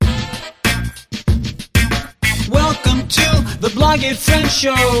Target Friend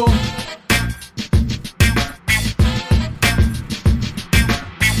Show.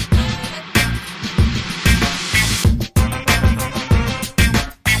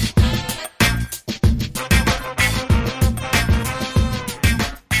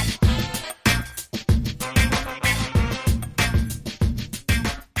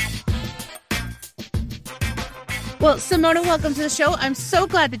 Well, Simona, welcome to the show. I'm so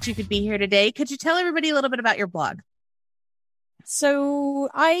glad that you could be here today. Could you tell everybody a little bit about your blog? So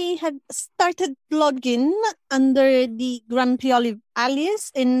I had started blogging under the Grumpy Olive alias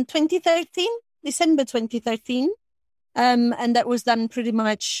in 2013, December 2013. And that was done pretty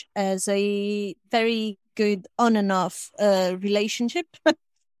much as a very good on and off relationship.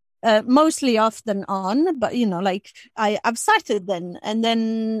 Mostly off than on, but I've started then. And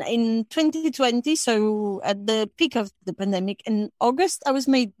then in 2020, so at the peak of the pandemic in August, I was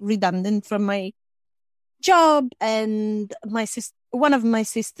made redundant from my job, and one of my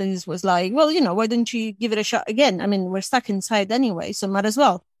sisters was like, well, why don't you give it a shot again? I mean, we're stuck inside anyway, so might as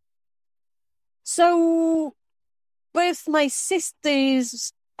well. So both my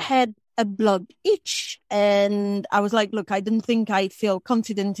sisters had a blog each, and I was like, look, I don't think I feel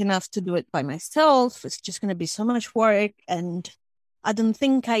confident enough to do it by myself. It's just going to be so much work, and I don't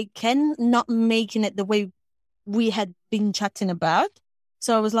think I can, not making it the way we had been chatting about.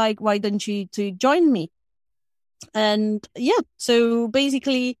 So I was like, why don't you to join me? And yeah, so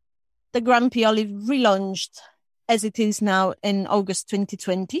basically the Grumpy Olive relaunched as it is now in August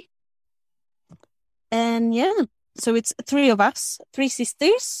 2020. And yeah, so it's three of us, three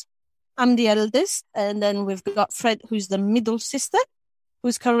sisters. I'm the eldest, and then we've got Fred, who's the middle sister,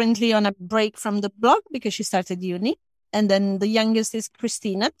 who's currently on a break from the blog because she started uni. And then the youngest is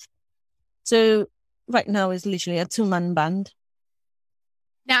Christina. So right now is literally a two-man band.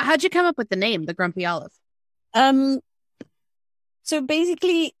 Now, how'd you come up with the name, the Grumpy Olive? So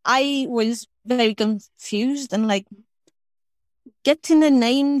basically I was very confused, and like getting a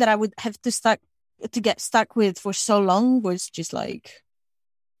name that I would have to get stuck with for so long was just like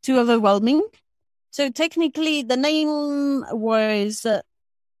too overwhelming. So technically the name was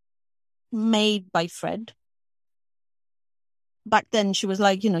made by Fred. Back then she was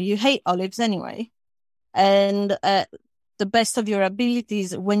like, you hate olives anyway. And the best of your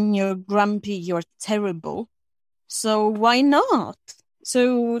abilities, when you're grumpy, you're terrible. So why not?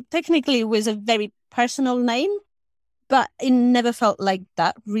 So technically it was a very personal name, but it never felt like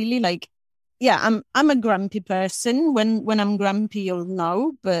that really. Like, yeah, I'm a grumpy person. When I'm grumpy, you'll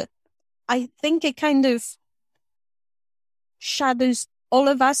know, but I think it kind of shadows all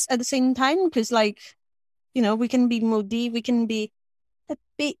of us at the same time, because we can be moody, we can be a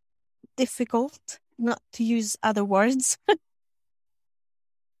bit difficult, not to use other words.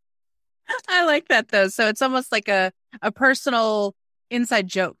 I like that though. So it's almost like a personal inside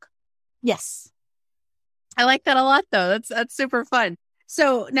joke. Yes. I like that a lot though. That's super fun.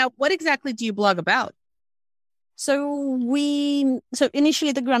 So now what exactly do you blog about? So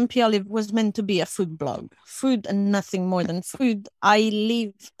initially the Grumpy Olive was meant to be a food blog, food and nothing more than food. I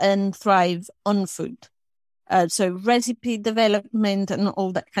live and thrive on food. So recipe development and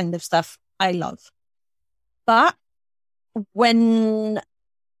all that kind of stuff I love. But when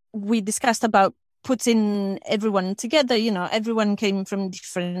we discussed about putting everyone together, everyone came from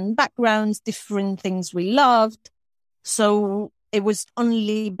different backgrounds, different things we loved. So it was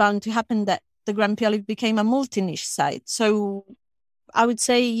only bound to happen that the Grumpy Olive became a multi-niche site. So I would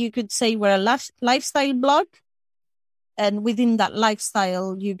say you could say we're a lifestyle blog. And within that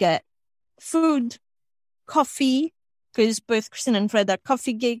lifestyle, you get food, coffee, because both Christina and Fred are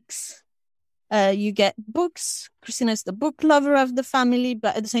coffee geeks. You get books. Christina's the book lover of the family,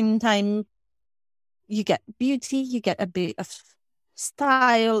 but at the same time, you get beauty, you get a bit of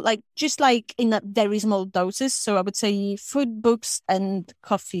style, just in a very small doses. So I would say food, books, and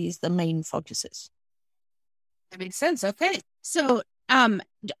coffee is the main focuses. That makes sense. Okay. So,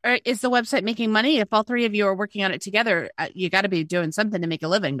 is the website making money? If all three of you are working on it together, you got to be doing something to make a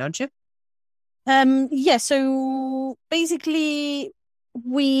living, don't you? Yeah. So basically,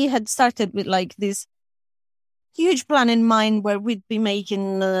 we had started with this huge plan in mind where we'd be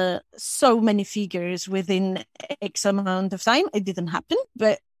making so many figures within X amount of time. It didn't happen,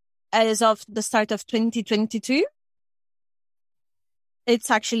 but as of the start of 2022,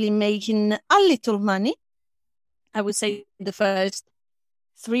 it's actually making a little money. I would say the first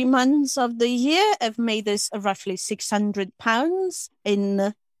 3 months of the year have made us roughly £600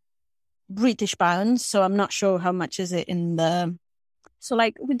 in British pounds. So I'm not sure how much is it in the... So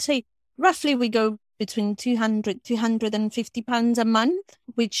we'd say roughly we go between £200, £250 a month,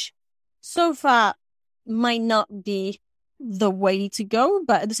 which so far might not be the way to go,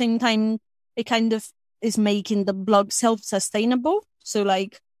 but at the same time, it kind of is making the blog self-sustainable. So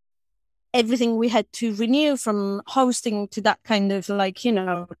like everything we had to renew from hosting to that kind of like,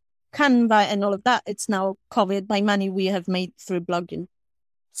 Canva and all of that, it's now covered by money we have made through blogging.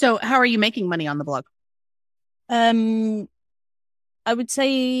 So how are you making money on the blog? Um, I would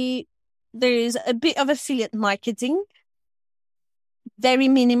say there's a bit of affiliate marketing, very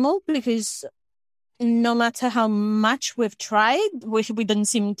minimal, because no matter how much we've tried, we don't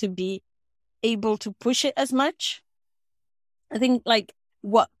seem to be able to push it as much. I think like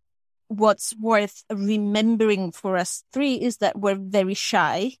what's worth remembering for us three is that we're very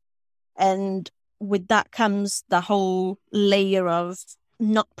shy, and with that comes the whole layer of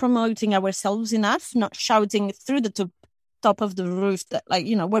not promoting ourselves enough, not shouting through the top of the roof that like,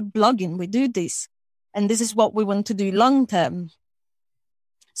 we're blogging, we do this, and this is what we want to do long term.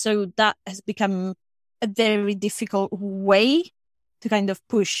 So that has become a very difficult way to kind of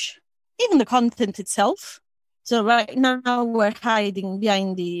push even the content itself. So right now we're hiding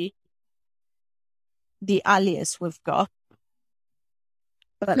behind the alias we've got.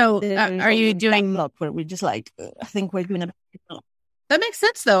 But So are you doing blog where we just like, I think we're doing a that makes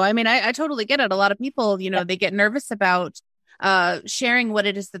sense though. I mean, I totally get it. A lot of people, they get nervous about sharing what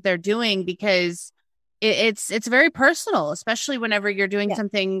it is that they're doing because it's very personal, especially whenever you're doing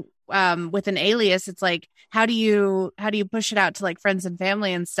something with an alias. It's like how do you push it out to like friends and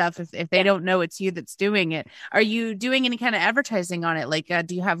family and stuff if they don't know it's you that's doing it? Are you doing any kind of advertising on it? Like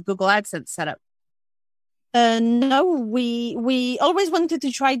do you have Google AdSense set up? No, we always wanted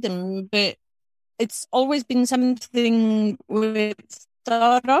to try them, but it's always been something we've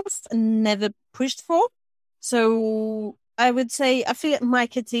thought of and never pushed for. So I would say affiliate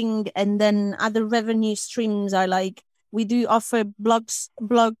marketing and then other revenue streams are like, we do offer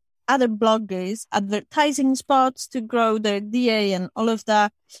other bloggers advertising spots to grow their DA and all of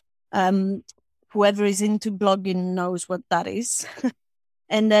that. Whoever is into blogging knows what that is.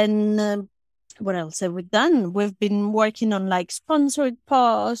 And then what else have we done? We've been working on like sponsored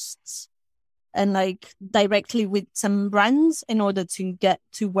posts and like directly with some brands in order to get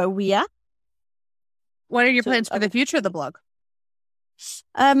to where we are. What are your plans for the future of the blog?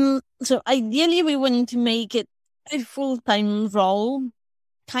 So ideally we want to make it a full-time role,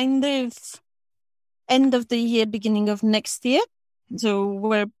 kind of end of the year, beginning of next year. So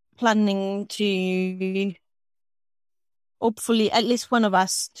we're planning to hopefully at least one of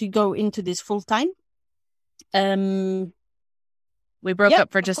us to go into this full-time. We broke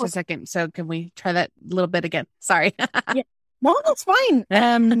up for just a second, so can we try that a little bit again? Sorry. Yeah. No, that's fine.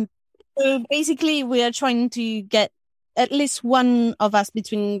 So basically, we are trying to get at least one of us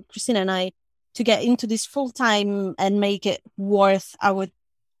between Christina and I to get into this full time and make it worth our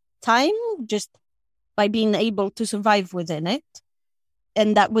time just by being able to survive within it.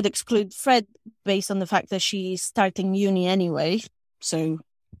 And that would exclude Fred based on the fact that she's starting uni anyway. So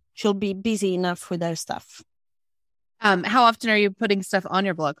she'll be busy enough with her stuff. How often are you putting stuff on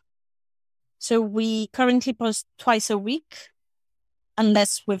your blog? So we currently post twice a week,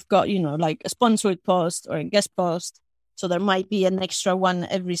 unless we've got, like a sponsored post or a guest post. So there might be an extra one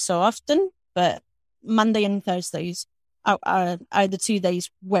every so often, but Monday and Thursdays are the 2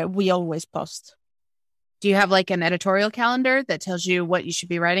 days where we always post. Do you have like an editorial calendar that tells you what you should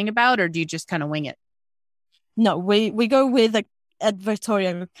be writing about, or do you just kind of wing it? No, we go with an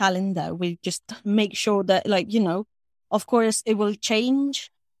editorial calendar. We just make sure that, like, of course, it will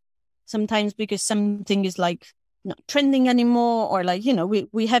change sometimes because something is like not trending anymore, or like,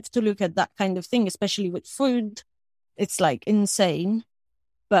 we have to look at that kind of thing, especially with food. It's like insane.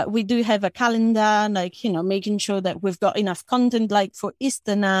 But we do have a calendar, like, making sure that we've got enough content, like for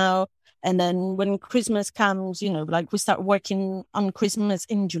Easter now. And then when Christmas comes, like we start working on Christmas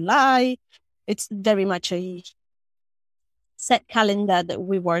in July. It's very much a set calendar that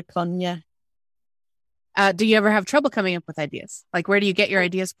we work on. Yeah. Do you ever have trouble coming up with ideas? Like, where do you get your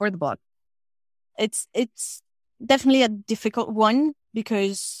ideas for the blog? It's definitely a difficult one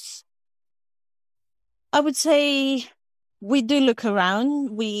because I would say we do look around.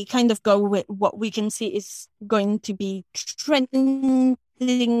 We kind of go with what we can see is going to be trending.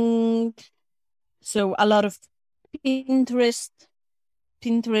 So a lot of Pinterest.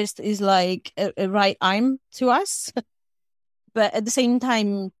 Pinterest is like a right arm to us. But at the same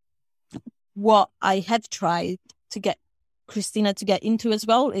time, what I have tried to get Christina to get into as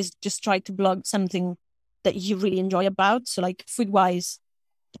well is just try to blog something that you really enjoy about. So like food wise,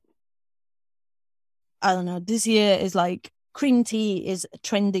 I don't know, this year is like cream tea is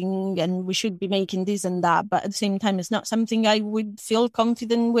trending and we should be making this and that. But at the same time, it's not something I would feel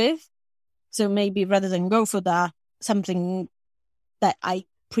confident with. So maybe rather than go for that, something that I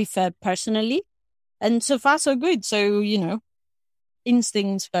prefer personally. And so far, so good. So,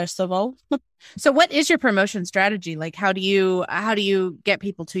 instincts, first of all. So what is your promotion strategy? Like, how do you get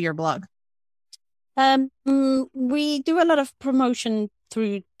people to your blog? We do a lot of promotion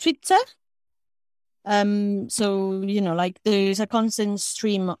through Twitter. So, like there's a constant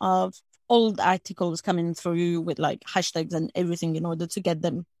stream of old articles coming through with like hashtags and everything in order to get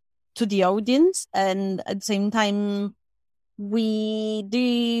them to the audience. And at the same time, we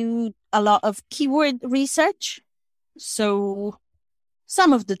do a lot of keyword research. So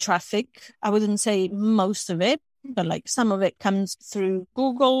some of the traffic, I wouldn't say most of it, but like some of it comes through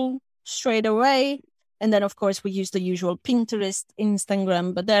Google straight away. And then, of course, we use the usual Pinterest,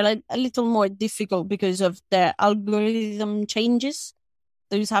 Instagram, but they're like a little more difficult because of their algorithm changes.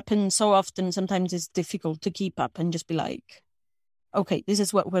 Those happen so often. Sometimes it's difficult to keep up and just be like, okay, this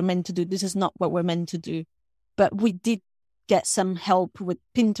is what we're meant to do. This is not what we're meant to do. But we did get some help with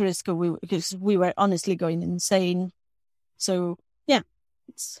Pinterest because we were honestly going insane. So yeah,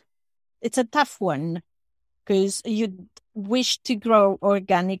 it's a tough one because you wish to grow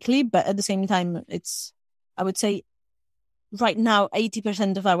organically, but at the same time, I would say right now,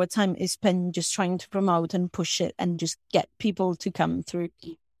 80% of our time is spent just trying to promote and push it and just get people to come through.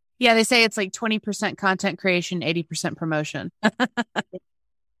 Yeah, they say it's like 20% content creation, 80% promotion.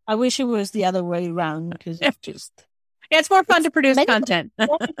 I wish it was the other way around because it's more fun to produce content.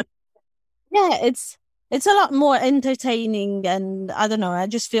 Yeah, it's a lot more entertaining, and I don't know, I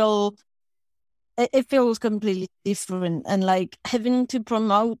just feel it feels completely different. And like having to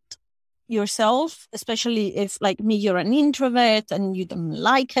promote yourself, especially if like me, you're an introvert and you don't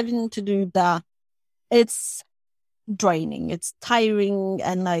like having to do that, it's draining, it's tiring,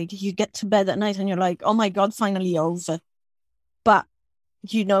 and like you get to bed at night and you're like, oh my God, finally over. But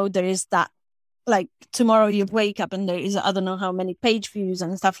there is that, like tomorrow you wake up and there is, I don't know how many page views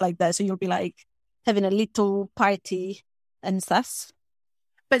and stuff like that. So you'll be like having a little party and stuff.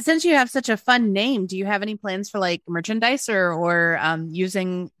 But since you have such a fun name, do you have any plans for like merchandise or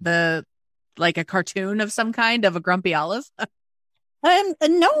using like a cartoon of some kind of a grumpy olive?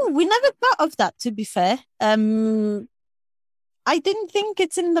 No, we never thought of that, to be fair. I didn't think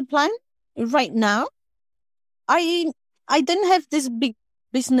it's in the plan right now. I didn't have this big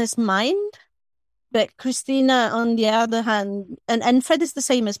business mind, but Christina, on the other hand, and Fred is the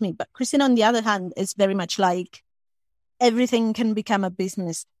same as me, but Christina, on the other hand, is very much like everything can become a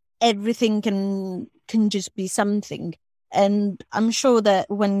business. Everything can just be something. And I'm sure that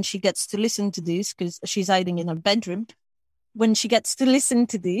when she gets to listen to this, because she's hiding in her bedroom, when she gets to listen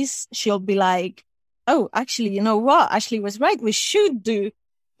to this, she'll be like, oh, actually, you know what? Ashley was right. We should do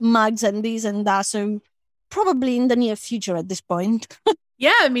mugs and these and that. So probably in the near future at this point.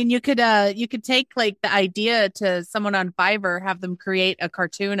 Yeah, I mean, you could take like the idea to someone on Fiverr, have them create a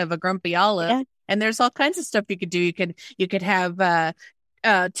cartoon of a grumpy olive, yeah. And there's all kinds of stuff you could do. You could have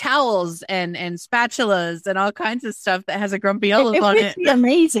towels and spatulas and all kinds of stuff that has a grumpy olive on it.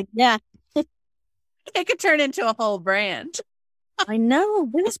 Amazing, yeah. It could turn into a whole brand. I know,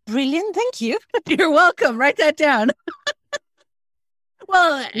 that's brilliant. Thank you. You're welcome. Write that down.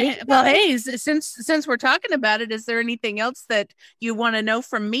 Well, hey, since we're talking about it, is there anything else that you want to know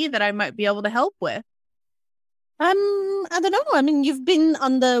from me that I might be able to help with? I don't know. I mean, you've been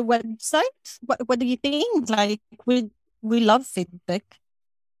on the website. What do you think? Like, we love feedback.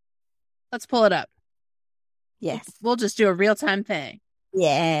 Let's pull it up. Yes. We'll just do a real-time thing.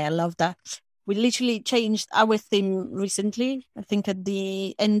 Yeah, I love that. We literally changed our theme recently. I think at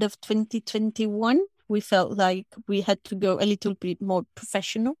the end of 2021, we felt like we had to go a little bit more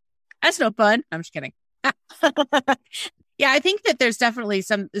professional. That's no fun. I'm just kidding. Yeah, I think that there's definitely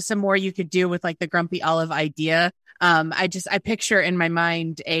some more you could do with like the grumpy olive idea. I picture in my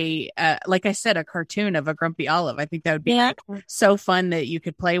mind like I said, a cartoon of a grumpy olive. I think that would be so fun that you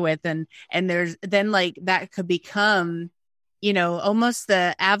could play with, and there's then like that could become, almost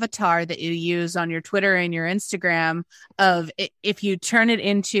the avatar that you use on your Twitter and your Instagram of if you turn it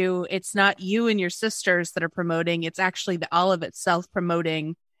into, it's not you and your sisters that are promoting, it's actually the olive itself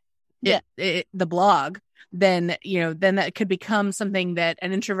promoting the blog. Then that could become something that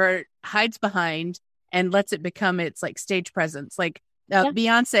an introvert hides behind and lets it become its like stage presence. Like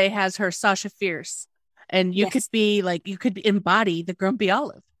Beyonce has her Sasha Fierce, and you could be like, you could embody the grumpy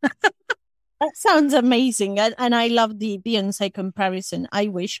olive. That sounds amazing. And I love the Beyonce comparison. I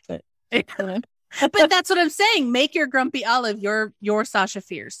wish, but but that's what I'm saying. Make your grumpy olive your Sasha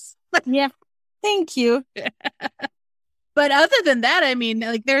Fierce. Yeah. Thank you. But other than that, I mean,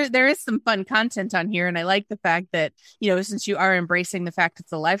 like there is some fun content on here, and I like the fact that, since you are embracing the fact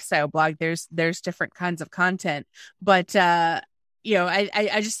it's a lifestyle blog, there's different kinds of content. But I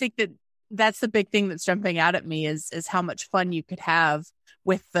just think that that's the big thing that's jumping out at me is how much fun you could have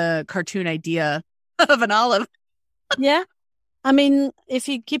with the cartoon idea of an olive. Yeah. I mean, if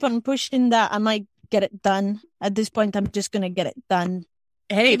you keep on pushing that, I might get it done. At this point, I'm just going to get it done.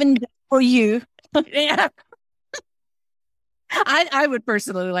 Hey, Even for you. yeah. I would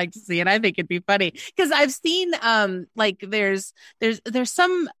personally like to see it. I think it'd be funny because I've seen like there's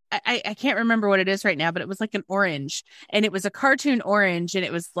some I can't remember what it is right now, but it was like an orange and it was a cartoon orange and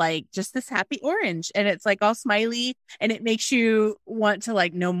it was like just this happy orange and it's like all smiley and it makes you want to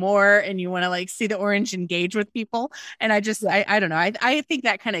like know more and you want to like see the orange engage with people. And I don't know. I think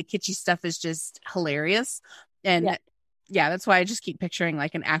that kind of kitschy stuff is just hilarious. And Yeah. yeah, that's why I just keep picturing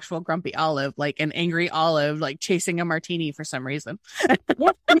like an actual grumpy olive, like an angry olive, like chasing a martini for some reason.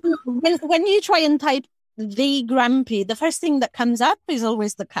 Yeah. When you try and type the grumpy, the first thing that comes up is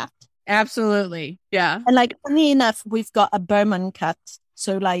always the cat. Absolutely. Yeah. And like, funny enough, we've got a Burman cat.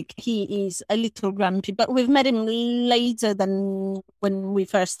 So like he is a little grumpy, but we've met him later than when we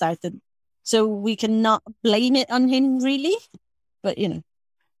first started. So we cannot blame it on him really. But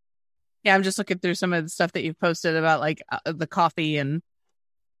Yeah, I'm just looking through some of the stuff that you've posted about like the coffee and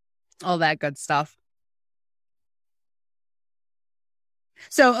all that good stuff.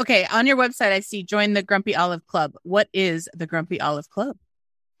 So, okay, on your website, I see join the Grumpy Olive Club. What is the Grumpy Olive Club?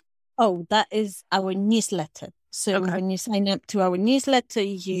 Oh, that is our newsletter. So Okay. when you sign up to our newsletter,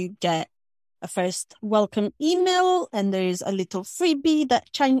 you get a first welcome email, and there's a little freebie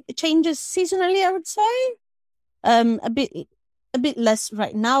that changes seasonally, I would say. A bit less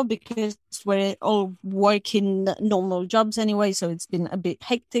right now because we're all working normal jobs anyway, so it's been a bit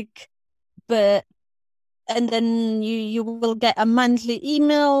hectic. And then you will get a monthly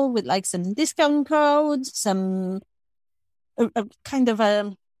email with like some discount codes, some a kind of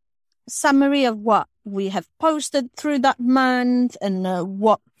a summary of what we have posted through that month and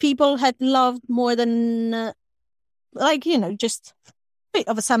what people had loved more than just a bit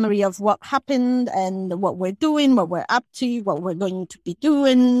of a summary of what happened and what we're doing, what we're up to, what we're going to be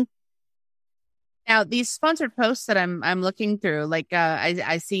doing. Now, these sponsored posts that I'm looking through, like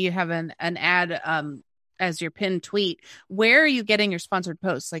I see you have an ad as your pinned tweet. Where are you getting your sponsored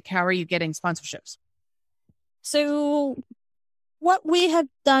posts? Like, how are you getting sponsorships? So what we have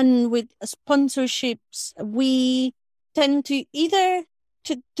done with sponsorships, we tend to either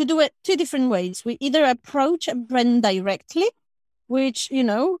to do it two different ways. We either approach a brand directly, which,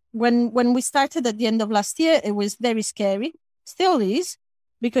 when we started at the end of last year, it was very scary. Still is,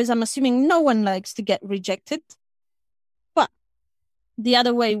 because I'm assuming no one likes to get rejected. But the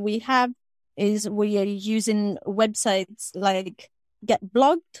other way we have is we are using websites like Get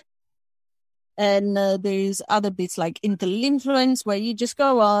Blogged. And there's other bits like Intel Influence where you just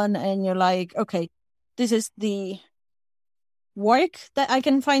go on and you're like, okay, this is the work that I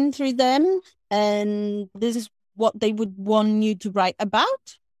can find through them. And this is what they would want you to write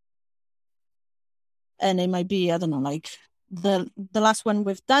about. And it might be, I don't know, like the last one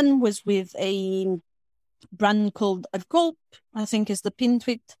we've done was with a brand called A Gulp, I think is the pin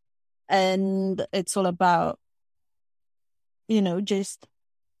tweet. And it's all about, just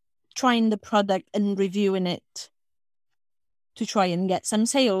trying the product and reviewing it to try and get some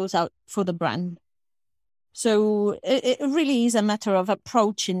sales out for the brand. So it really is a matter of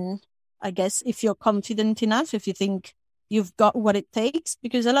approaching, I guess, if you're confident enough, if you think you've got what it takes,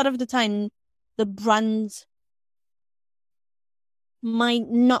 because a lot of the time the brands might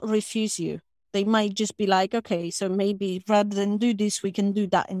not refuse you. They might just be like, okay, so maybe rather than do this, we can do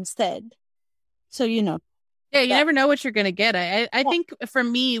that instead. So, Yeah, you never know what you're going to get. I think for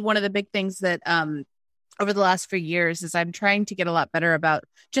me, one of the big things that over the last few years is I'm trying to get a lot better about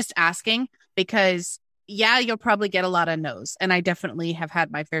just asking because, yeah, you'll probably get a lot of no's. And I definitely have had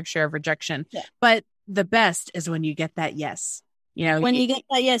my fair share of rejection. Yeah. But the best is when you get that yes. When you get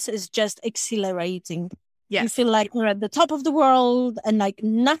that yes, it's just exhilarating. Yes. You feel like you're at the top of the world and like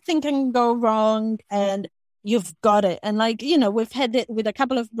nothing can go wrong and you've got it. And like, we've had it with a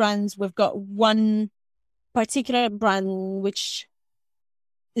couple of brands. We've got one particular brand which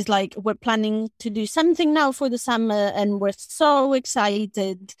is like, we're planning to do something now for the summer and we're so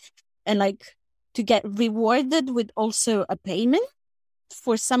excited and like to get rewarded with also a payment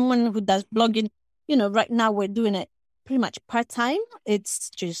for someone who does blogging. Right now we're doing it pretty much part-time. It's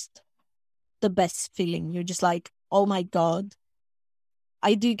just the best feeling. You're just like, oh my God,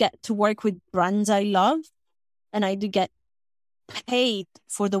 I do get to work with brands I love and I do get paid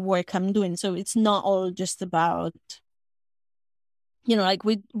for the work I'm doing. So it's not all just about like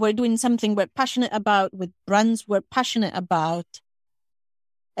we're doing something we're passionate about with brands we're passionate about,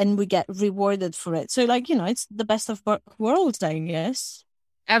 and we get rewarded for it. So like, it's the best of both worlds, I guess.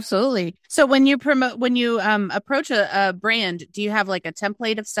 Absolutely. So when you approach a brand, do you have like a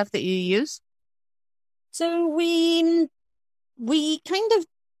template of stuff that you use? So we kind of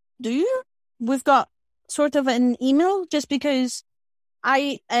do. We've got sort of an email, just because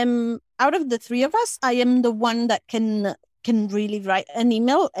I am, out of the three of us, I am the one that can really write an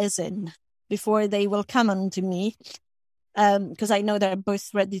email, as in before they will come on to me, because I know they're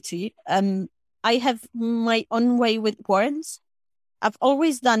both ready to. I have my own way with words. I've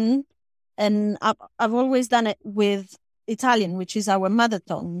always done, and I've always done it with Italian, which is our mother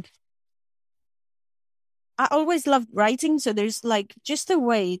tongue. I always loved writing, so there's like just a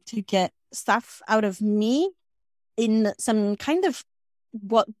way to get stuff out of me in some kind of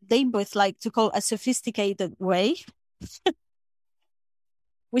what they both like to call a sophisticated way,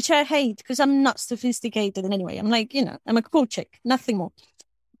 which I hate because I'm not sophisticated in any way. I'm like, I'm a cool chick, nothing more.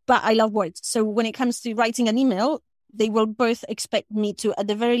 But I love words. So when it comes to writing an email, they will both expect me to, at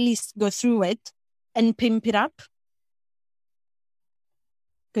the very least, go through it and pimp it up.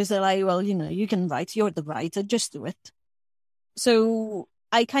 Because they're like, well, you can write, you're the writer, just do it. So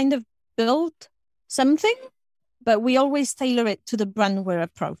I kind of built something, but we always tailor it to the brand we're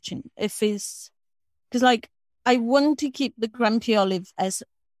approaching. Because like, I want to keep the Grumpy Olive as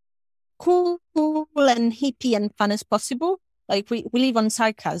cool and hippie and fun as possible. Like we live on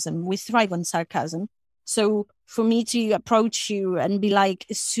sarcasm. We thrive on sarcasm. So for me to approach you and be like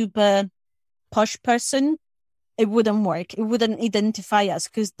a super posh person, it wouldn't work. It wouldn't identify us,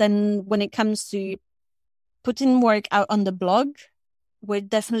 because then when it comes to putting work out on the blog, we're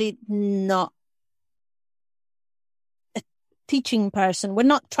definitely not a teaching person. We're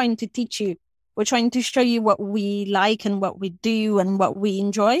not trying to teach you. We're trying to show you what we like and what we do and what we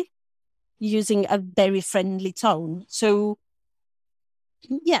enjoy, using a very friendly tone. So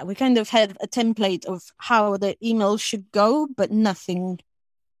yeah, we kind of have a template of how the email should go, but nothing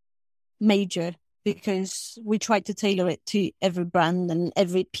major, because we try to tailor it to every brand and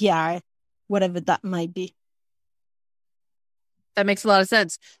every PR, whatever that might be. That makes a lot of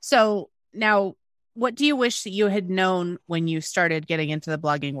sense. So now, what do you wish that you had known when you started getting into the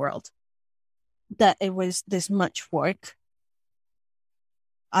blogging world? That it was this much work.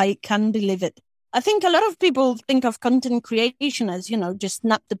 I can't believe it. I think a lot of people think of content creation as, just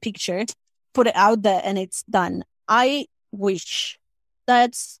snap the picture, put it out there, and it's done. I wish.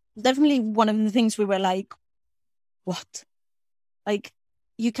 That's definitely one of the things we were like, what? Like,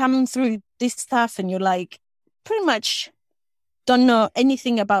 you come through this stuff and you're like, pretty much don't know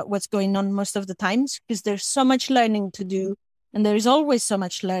anything about what's going on most of the times, because there's so much learning to do. And there's always so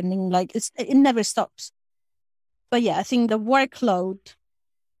much learning. Like, it never stops. But yeah, I think the workload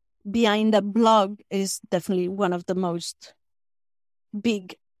behind the blog is definitely one of the most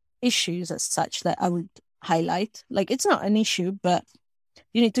big issues as such that I would highlight. Like, it's not an issue, but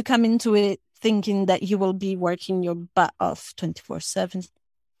you need to come into it thinking that you will be working your butt off 24/7.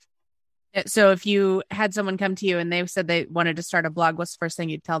 So if you had someone come to you and they said they wanted to start a blog, what's the first thing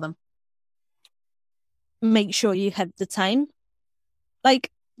you'd tell them? Make sure you have the time.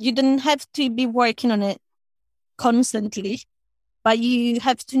 Like, you don't have to be working on it constantly, but you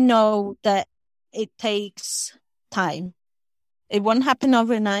have to know that it takes time. It won't happen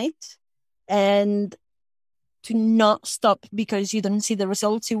overnight, and to not stop because you don't see the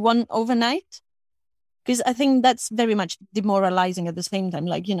results you want overnight. Because I think that's very much demoralizing at the same time.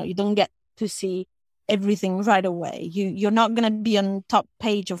 Like, you don't get to see everything right away. You're not going to be on top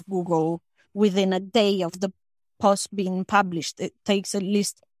page of Google within a day of the post being published. It takes at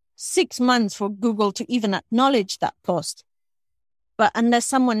least 6 months for Google to even acknowledge that post. But unless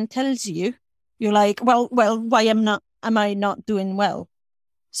someone tells you, you're like, well, why am I not doing well?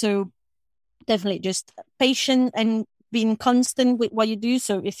 So definitely just patient and being constant with what you do.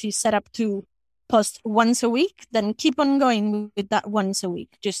 So if you set up to post once a week, then keep on going with that once a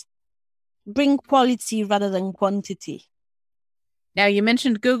week. Just bring quality rather than quantity. Now you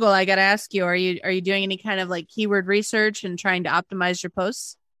mentioned Google. I got to ask you, are you doing any kind of like keyword research and trying to optimize your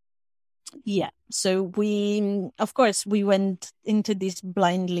posts? Yeah. So of course, we went into this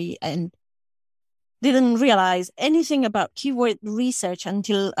blindly and didn't realize anything about keyword research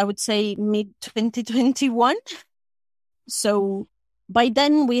until I would say mid 2021. So by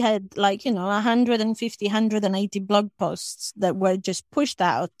then we had 150, 180 blog posts that were just pushed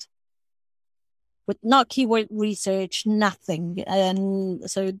out with not keyword research, nothing. And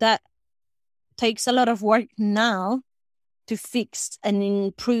so that takes a lot of work now to fix and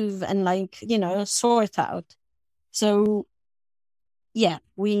improve and sort out. So yeah,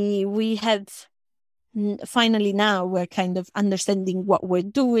 we have finally now we're kind of understanding what we're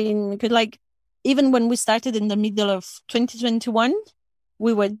doing. Because like, even when we started in the middle of 2021,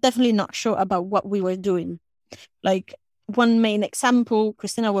 we were definitely not sure about what we were doing. Like, one main example,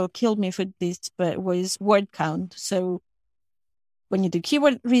 Christina will kill me for this, but was word count. So when you do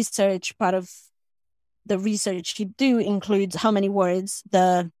keyword research, part of the research you do includes how many words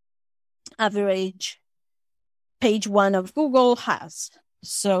the average page one of Google has.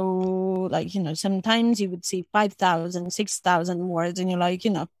 So, like, sometimes you would see 5,000, 6,000 words, and you're like,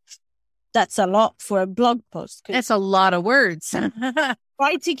 that's a lot for a blog post. That's a lot of words.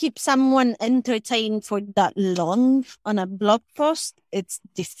 Try to keep someone entertained for that long on a blog post. It's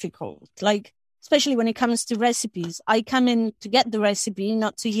difficult. Like, especially when it comes to recipes. I come in to get the recipe,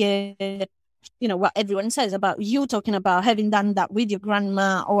 not to hear, what everyone says about you talking about having done that with your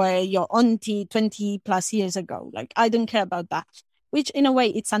grandma or your auntie 20 plus years ago. Like, I don't care about that, which in a way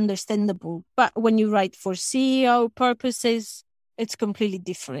it's understandable. But when you write for SEO purposes, it's completely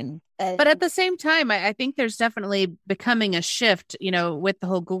different. But at the same time, I think there's definitely becoming a shift, with the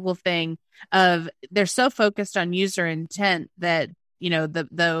whole Google thing of they're so focused on user intent that,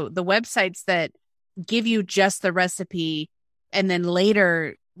 the websites that give you just the recipe and then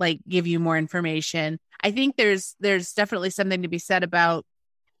later like give you more information. I think there's definitely something to be said about,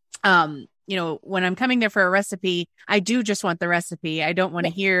 when I'm coming there for a recipe, I do just want the recipe. I don't want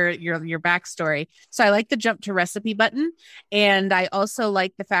to hear your backstory. So I like the jump to recipe button. And I also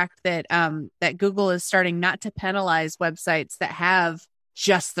like the fact that, that Google is starting not to penalize websites that have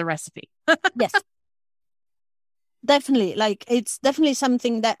just the recipe. Yes, definitely. Like, it's definitely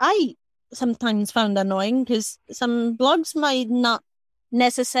something that I sometimes found annoying, because some blogs might not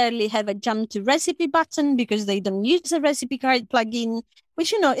necessarily have a jump to recipe button because they don't use a recipe card plugin,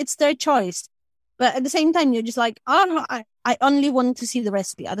 which, it's their choice. But at the same time, you're just like, oh, I only want to see the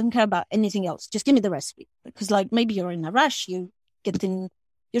recipe. I don't care about anything else. Just give me the recipe. Because like, maybe you're in a rush, you're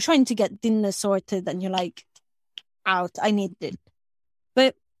trying to get dinner sorted and you're like, out, I need it.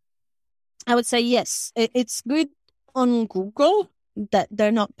 But I would say, yes, it's good on Google that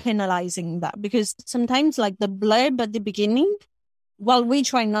they're not penalizing that, because sometimes like the blurb at the beginning, while we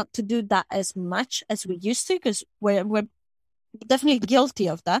try not to do that as much as we used to, because we're definitely guilty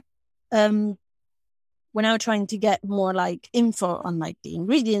of that. We're now trying to get more like info on like the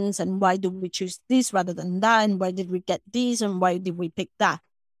ingredients and why do we choose this rather than that, and where did we get these and why did we pick that.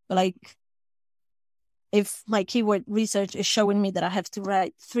 But like, if my keyword research is showing me that I have to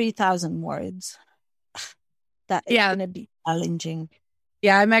write 3,000 words, that is going to be challenging.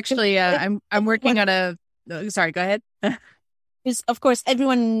 Yeah, I'm actually I'm working on sorry, go ahead. Because of course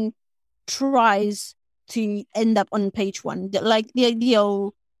everyone tries to end up on page one. Like, the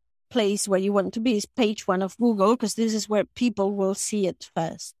ideal place where you want to be is page one of Google, because this is where people will see it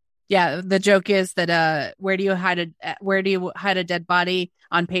first. Yeah, the joke is that where do you hide a dead body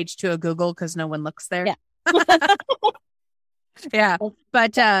on page 2 of Google, because no one looks there. Yeah. Yeah,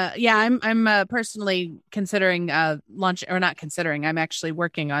 but I'm personally considering launch, or not considering. I'm actually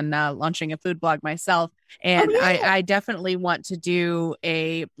working on launching a food blog myself, and I definitely want to do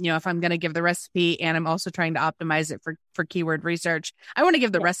if I'm going to give the recipe, and I'm also trying to optimize it for keyword research. I want to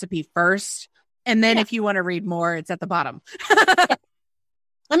give the recipe first, and then if you want to read more, it's at the bottom.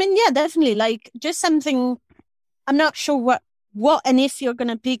 I mean, yeah, definitely. Like, just something. I'm not sure what and if you're going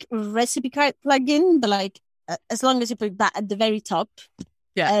to pick recipe card plugin, but like, as long as you put that at the very top.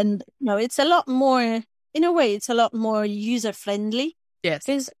 Yeah. And it's a lot more, in a way, it's a lot more user friendly. Yes.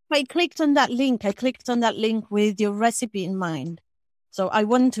 Because I clicked on that link with your recipe in mind. So I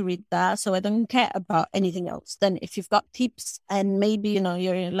want to read that, so I don't care about anything else. Then if you've got tips and maybe,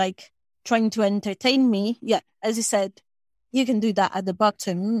 you're like trying to entertain me, as you said, you can do that at the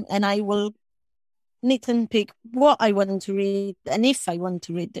bottom, and I will nit and pick what I want to read and if I want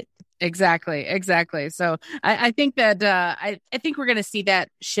to read it. Exactly. So I think that I think we're going to see that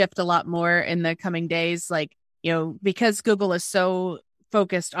shift a lot more in the coming days. Like, because Google is so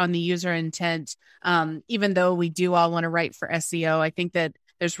focused on the user intent, even though we do all want to write for SEO, I think that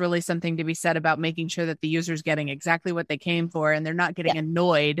there's really something to be said about making sure that the user's getting exactly what they came for, and they're not getting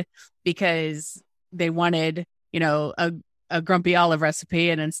annoyed because they wanted, a grumpy olive recipe,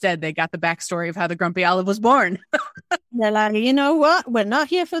 and instead they got the backstory of how the grumpy olive was born. They're like, you know what? We're not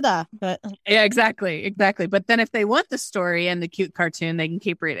here for that. But yeah, exactly. But then if they want the story and the cute cartoon, they can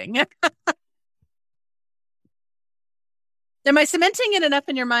keep reading. Am I cementing it enough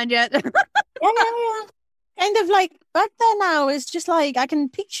in your mind yet? yeah. Kind of like back there now, it's just like I can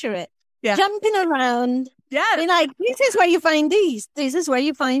picture it. Yeah. Jumping around. Yeah. Being like, this is where you find these. This is where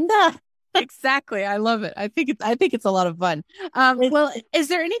you find that. Exactly. I love it. I think it's a lot of fun. It, Well, is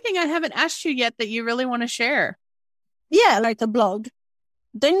there anything I haven't asked you yet that you really want to share? yeah, like a blog.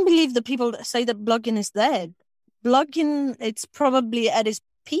 Don't believe the people that say that blogging is dead. Blogging, it's probably at its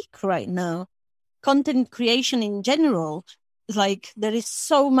peak right now. Content creation in general, like there is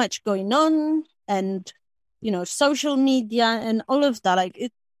so much going on, and social media and all of that. Like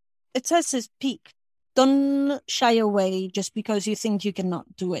it's at its peak. Don't shy away just because you think you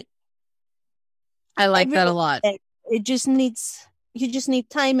cannot do it. I like that a Everyone, lot. it just needs you just need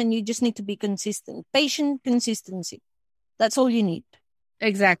time, and you just need to be consistent, patient, consistency. That's all you need.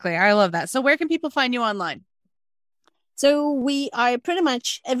 Exactly. I love that. So where can people find you online? So we are pretty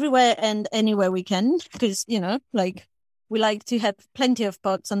much everywhere and anywhere we can because, like we like to have plenty of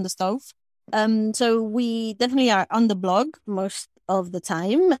pots on the stove. So we definitely are on the blog most of the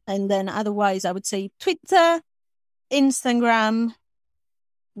time. And then otherwise, I would say Twitter, Instagram.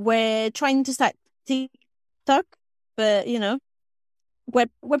 We're trying to start TikTok, but, we're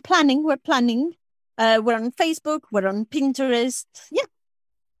planning. We're planning. We're on Facebook. We're on Pinterest. Yeah.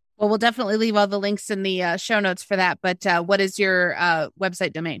 Well, we'll definitely leave all the links in the show notes for that. But what is your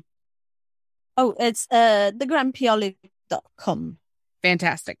website domain? Oh, it's thegrandpiolive.com.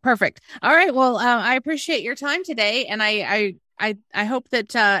 Fantastic. Perfect. All right. Well, I appreciate your time today. And I hope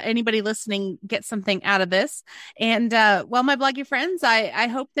that anybody listening gets something out of this. And well, my bloggy friends, I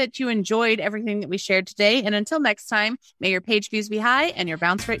hope that you enjoyed everything that we shared today. And until next time, may your page views be high and your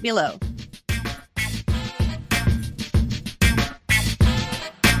bounce rate be low.